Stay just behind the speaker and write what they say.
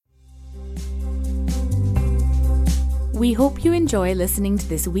We hope you enjoy listening to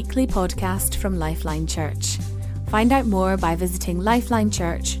this weekly podcast from Lifeline Church. Find out more by visiting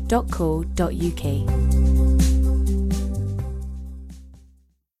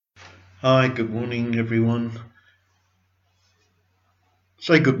lifelinechurch.co.uk. Hi, good morning everyone.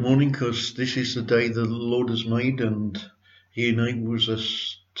 Say good morning because this is the day the Lord has made and He enables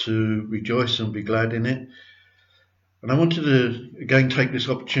us to rejoice and be glad in it. And I wanted to again take this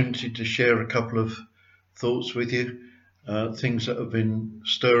opportunity to share a couple of thoughts with you, things that have been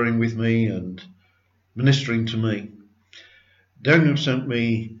stirring with me and ministering to me. Daniel sent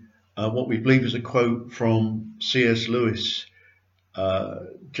me what we believe is a quote from C.S. Lewis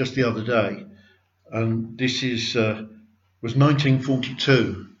just the other day, and this was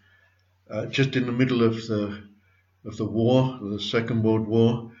 1942, just in the middle of the war, the Second World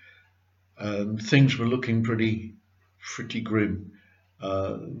War, and things were looking pretty grim.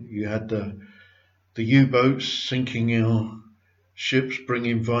 You had the U-boats sinking our ships,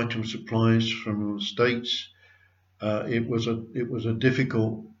 bringing vital supplies from the States. It was a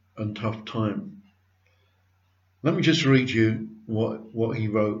difficult and tough time. Let me just read you what he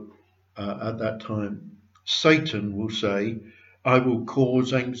wrote at that time. Satan will say, I will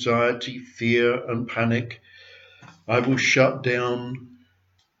cause anxiety, fear and panic. I will shut down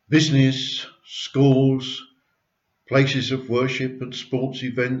business, schools, places of worship and sports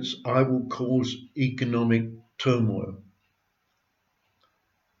events. I will cause economic turmoil.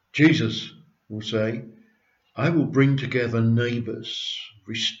 Jesus will say, I will bring together neighbours,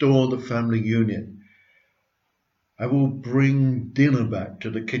 restore the family unit. I will bring dinner back to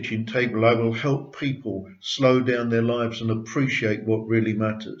the kitchen table. I will help people slow down their lives and appreciate what really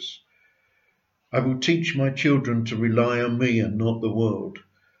matters. I will teach my children to rely on me and not the world.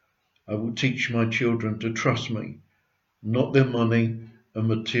 I will teach my children to trust me, not their money and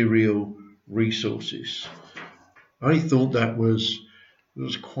material resources. I thought that was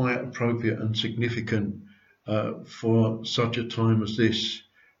quite appropriate and significant for such a time as this,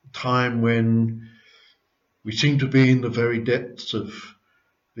 time when we seem to be in the very depths of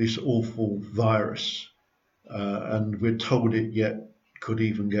this awful virus, and we're told it yet could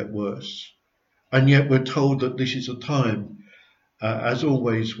even get worse. And yet we're told that this is a time, as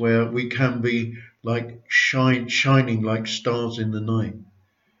always, where we can be like shining like stars in the night.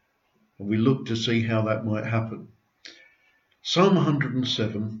 And we look to see how that might happen. Psalm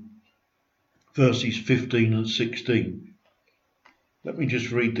 107, verses 15 and 16. Let me just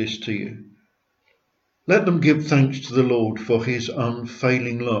read this to you. Let them give thanks to the Lord for his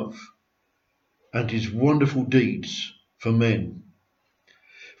unfailing love and his wonderful deeds for men.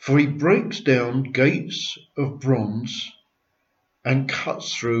 For he breaks down gates of bronze and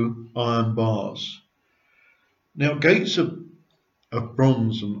cuts through iron bars. Now, gates of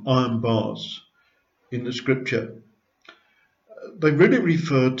bronze and iron bars in the scripture, they really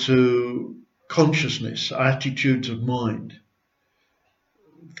refer to consciousness, attitudes of mind,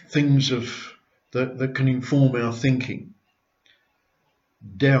 things that can inform our thinking,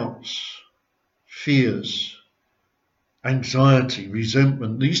 doubts, fears, anxiety,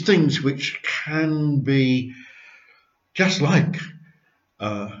 resentment, these things which can be just like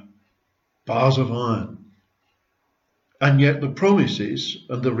bars of iron. And yet the promise is,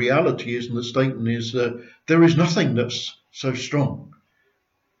 and the reality is, and the statement is that there is nothing that's so strong,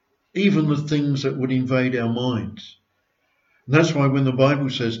 even the things that would invade our minds. And that's why when the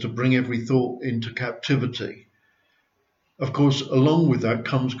Bible says to bring every thought into captivity, of course, along with that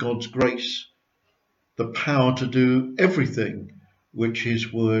comes God's grace, the power to do everything which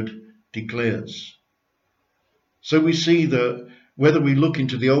his word declares. So we see that whether we look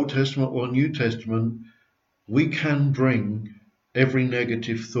into the Old Testament or New Testament, we can bring every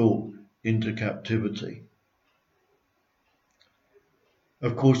negative thought into captivity.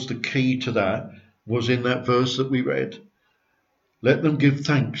 Of course, the key to that was in that verse that we read. Let them give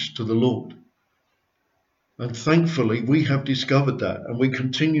thanks to the Lord. And thankfully, we have discovered that, and we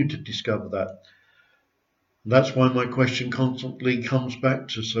continue to discover that. And that's why my question constantly comes back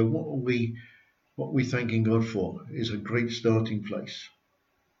to, so what are we thanking God for? Is a great starting place.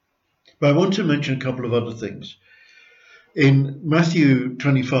 But I want to mention a couple of other things. In Matthew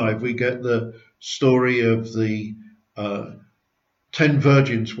 25, we get the story of the 10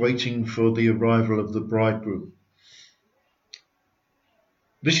 virgins waiting for the arrival of the bridegroom.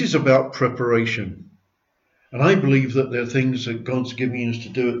 This is about preparation. And I believe that there are things that God's giving us to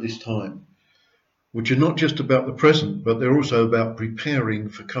do at this time, which are not just about the present, but they're also about preparing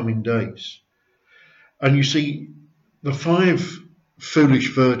for coming days. And you see, the 5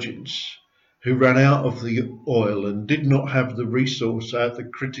 foolish virgins who ran out of the oil and did not have the resource at the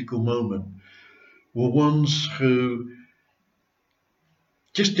critical moment were ones who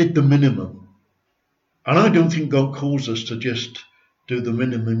just did the minimum. And I don't think God calls us to just do the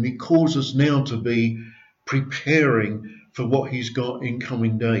minimum. He calls us now to be preparing for what he's got in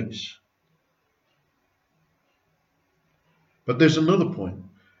coming days. But there's another point,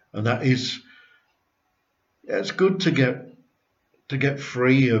 and that is, it's good to get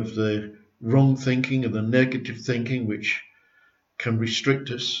free of the wrong thinking and the negative thinking which can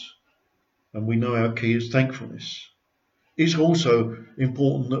restrict us, and we know our key is thankfulness. It's also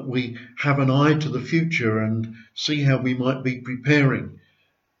important that we have an eye to the future and see how we might be preparing,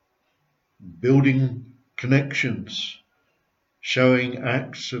 building connections, showing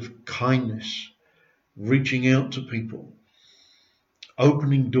acts of kindness, reaching out to people,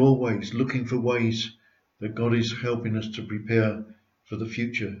 opening doorways, looking for ways that God is helping us to prepare for the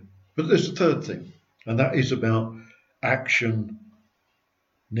future. But there's a third thing, and that is about action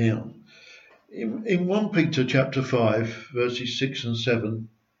now. In 1 Peter chapter 5, verses 6 and 7,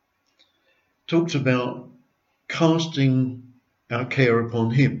 talks about casting our care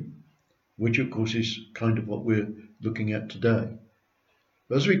upon him, which of course is kind of what we're looking at today.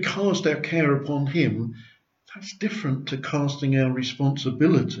 But as we cast our care upon him, that's different to casting our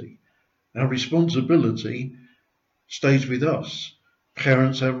responsibility. Our responsibility stays with us.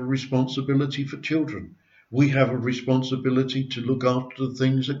 Parents have a responsibility for children. We have a responsibility to look after the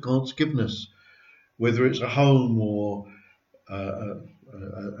things that God's given us, whether it's a home or a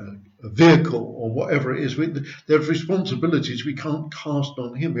vehicle or whatever it is. There's responsibilities we can't cast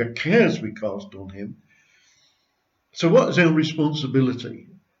on him. There are cares we cast on him. So what is our responsibility?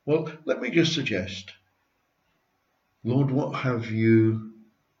 Well, let me just suggest, Lord, what have you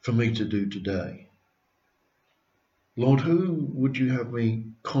for me to do today? Lord, who would you have me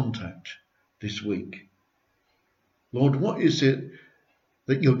contact this week? Lord, what is it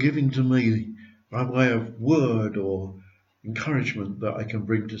that you're giving to me by way of word or encouragement that I can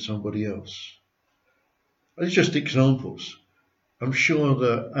bring to somebody else? It's just examples. I'm sure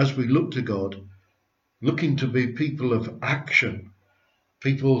that as we look to God, looking to be people of action,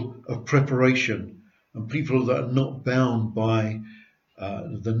 people of preparation, and people that are not bound by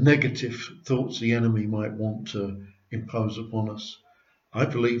the negative thoughts the enemy might want to impose upon us, I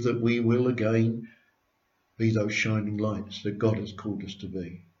believe that we will again be those shining lights that God has called us to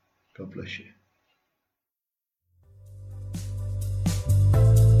be. God bless you.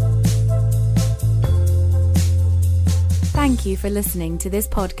 Thank you for listening to this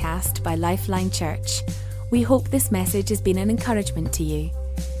podcast by Lifeline Church. We hope this message has been an encouragement to you.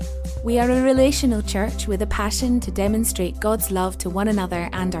 We are a relational church with a passion to demonstrate God's love to one another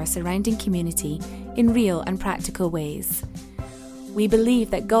and our surrounding community in real and practical ways. We believe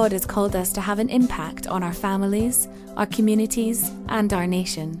that God has called us to have an impact on our families, our communities, and our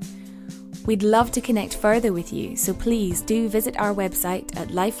nation. We'd love to connect further with you, so please do visit our website at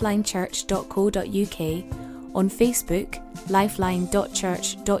lifelinechurch.co.uk, on Facebook,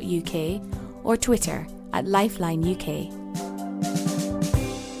 lifeline.church.uk, or Twitter @LifelineUK.